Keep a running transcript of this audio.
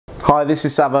Hi, this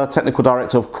is Savva, Technical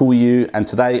Director of CoolU, and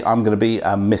today I'm going to be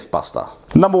a mythbuster.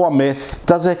 Number one myth,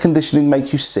 does air conditioning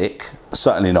make you sick?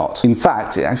 Certainly not. In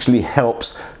fact, it actually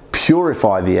helps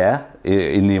purify the air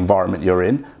in the environment you're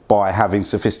in by having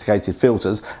sophisticated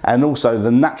filters, and also the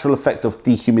natural effect of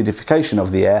dehumidification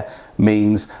of the air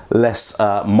means less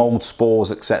mold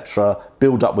spores, etc.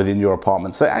 build up within your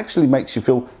apartment. So it actually makes you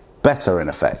feel better in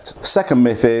effect. Second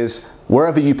myth is,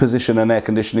 wherever you position an air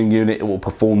conditioning unit, it will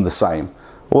perform the same.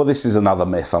 Well, this is another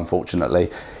myth, unfortunately.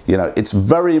 You know, it's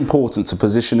very important to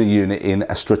position a unit in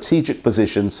a strategic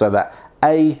position so that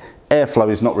A, airflow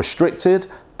is not restricted,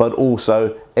 but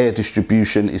also air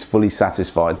distribution is fully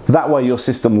satisfied. That way your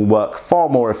system will work far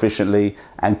more efficiently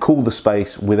and cool the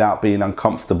space without being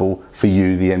uncomfortable for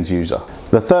you, the end user.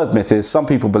 The third myth is, some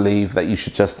people believe that you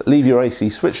should just leave your AC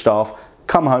switched off,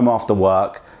 come home after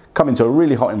work, come into a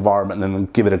really hot environment and then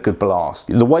give it a good blast.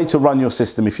 The way to run your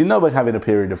system, if you know we're having a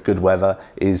period of good weather,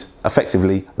 is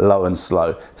effectively low and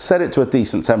slow. Set it to a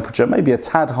decent temperature, maybe a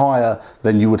tad higher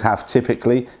than you would have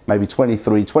typically, maybe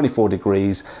 23, 24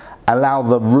 degrees. Allow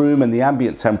the room and the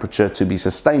ambient temperature to be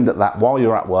sustained at that while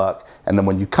you're at work, and then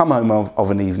when you come home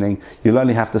of an evening, you'll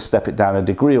only have to step it down a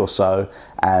degree or so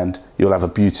and you'll have a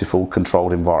beautiful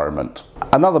controlled environment.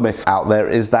 Another myth out there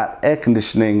is that air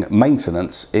conditioning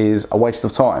maintenance is a waste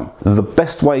of time. The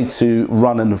best way to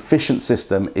run an efficient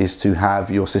system is to have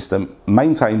your system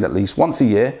maintained at least once a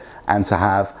year and to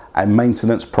have a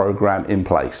maintenance program in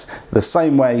place. The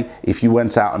same way if you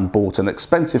went out and bought an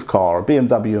expensive car, a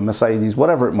BMW, a Mercedes,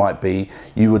 whatever it might be,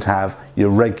 you would have your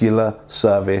regular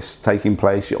service taking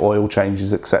place, your oil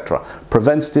changes, etc.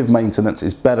 Preventative maintenance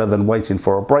is better than waiting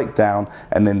for a breakdown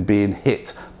and then being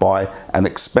hit by an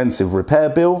expensive repair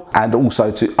bill, and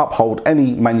also to uphold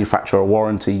any manufacturer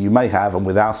warranty you may have, and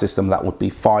with our system that would be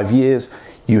 5 years.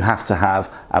 You have to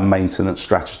have a maintenance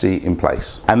strategy in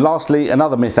place. And lastly,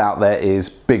 another myth out there is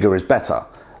bigger is better.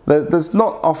 There's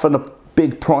not often a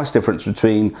big price difference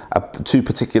between two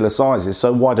particular sizes,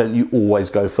 so why don't you always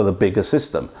go for the bigger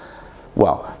system?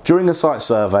 Well, during a site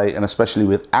survey, and especially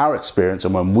with our experience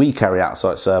and when we carry out a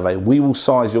site survey, we will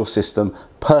size your system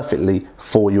perfectly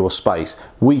for your space.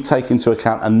 We take into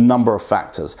account a number of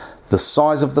factors: the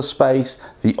size of the space,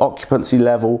 the occupancy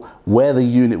level, where the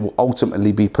unit will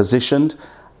ultimately be positioned,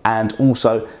 and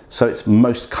also so it's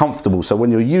most comfortable. So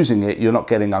when you're using it, you're not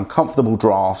getting uncomfortable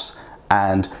drafts,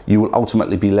 and you will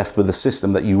ultimately be left with a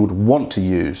system that you would want to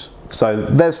use. So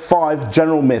there's 5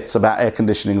 general myths about air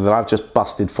conditioning that I've just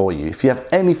busted for you. If you have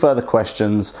any further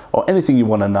questions or anything you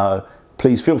want to know,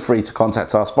 please feel free to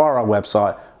contact us via our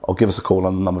website or give us a call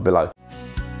on the number below.